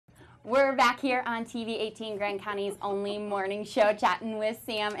We're back here on TV 18, Grand County's only morning show, chatting with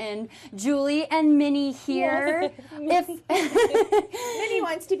Sam and Julie and Minnie here. Yes. Minnie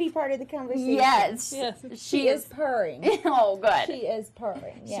wants to be part of the conversation. Yes. She is purring. Oh, good. She is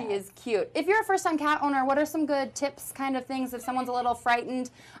purring. Yeah. She is cute. If you're a first-time cat owner, what are some good tips, kind of things, if someone's a little frightened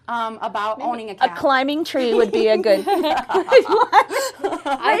about owning a cat? A climbing tree would be a good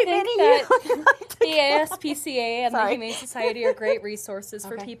I think that the ASPCA and the Humane Society are great resources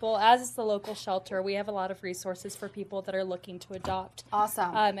for people, as is the local shelter. We have a lot of resources for people that are looking to adopt.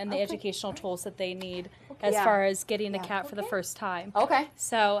 Awesome. And the educational tools that they need as far as getting a cat for the first time. Okay.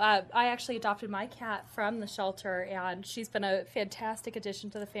 So I actually adopted my cat from the shelter, and she's been a fantastic addition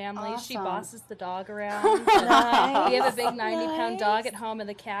to the family. She Awesome. bosses the dog around. Nice. We have a big 90-pound dog at home, and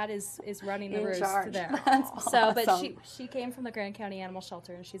the cat is running the In roost charge. there. That's So, but awesome. she came from the Grand County Animal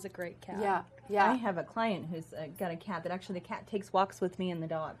Shelter, and she's a great cat. Yeah. I Yeah. have a client who's got a cat that actually the cat takes walks with me and the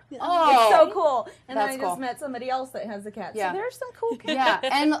dog. Oh. It's so cool. And then That's I just cool. met somebody else that has a cat. Yeah. So there's some cool cats. Yeah,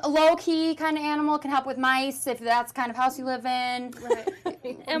 and low-key kind of animal can help with mice if that's kind of house you live in.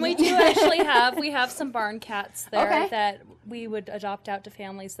 And we do actually have some barn cats there Okay. that we would adopt out to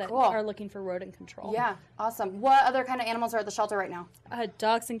families that Cool. are looking for rodent control. Yeah, awesome. What other kind of animals are at the shelter right now?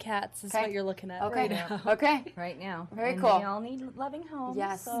 Dogs and cats is Okay. what you're looking at Okay. right now. Okay. Right now. Very and cool. They all need loving homes.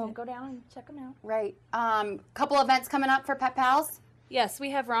 Yes. So go down and check them out. Right. Couple events coming up for Pet Pals. Yes, we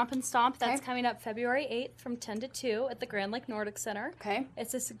have Romp and Stomp. That's Okay. coming up February 8th from 10 to 2 at the Grand Lake Nordic Center. Okay.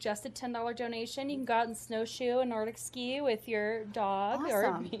 It's a suggested $10 donation. You can go out and snowshoe and Nordic ski with your dog, or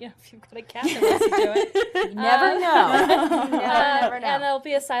Awesome. if you've got a cat that wants to do it. You never know. You never know. And there'll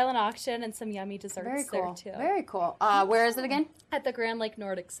be a silent auction and some yummy desserts Very cool. there too. Very cool. Where is it again? At the Grand Lake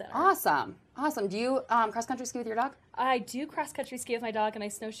Nordic Center. Awesome. Awesome. Do you cross-country ski with your dog? I do cross-country ski with my dog, and I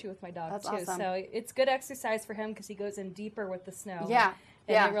snowshoe with my dog That's too. awesome. So it's good exercise for him because he goes in deeper with the snow. Yeah.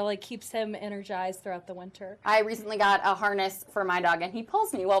 And Yeah. it really keeps him energized throughout the winter. I recently got a harness for my dog, and he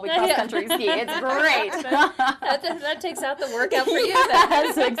pulls me while we cross-country ski. It's great. That takes out the workout for you.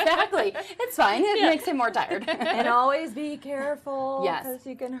 Yes, exactly. It's fine. It makes him more tired. And always be careful. Yes. Because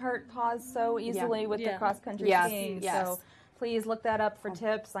you can hurt paws so easily with Yeah. the cross-country Yes, skiing. yes. So please look that up for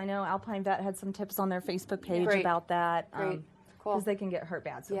tips. I know Alpine Vet had some tips on their Facebook page Great. about that. Great. Cool. Because they can get hurt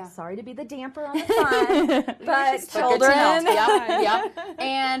bad. So Yeah. sorry to be the damper on the fun. but But good to know. children. Yep, yep.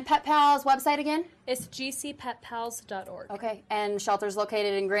 And Pet Pals website again? It's gcpetpals.org. Okay. And shelter's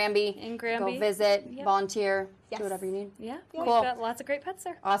located in Granby. In Granby. Go visit, Yep. volunteer, Yes. do whatever you need. Yeah, Cool. we've got lots of great pets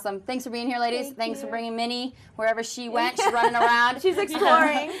there. Awesome. Thanks for being here, ladies. Thank Thanks for you. bringing Minnie wherever she went. She's running around. She's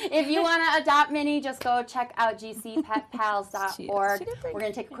exploring. If you want to adopt Minnie, just go check out gcpetpals.org. She did pretty We're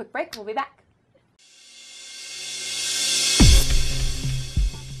going to take a quick break. We'll be back.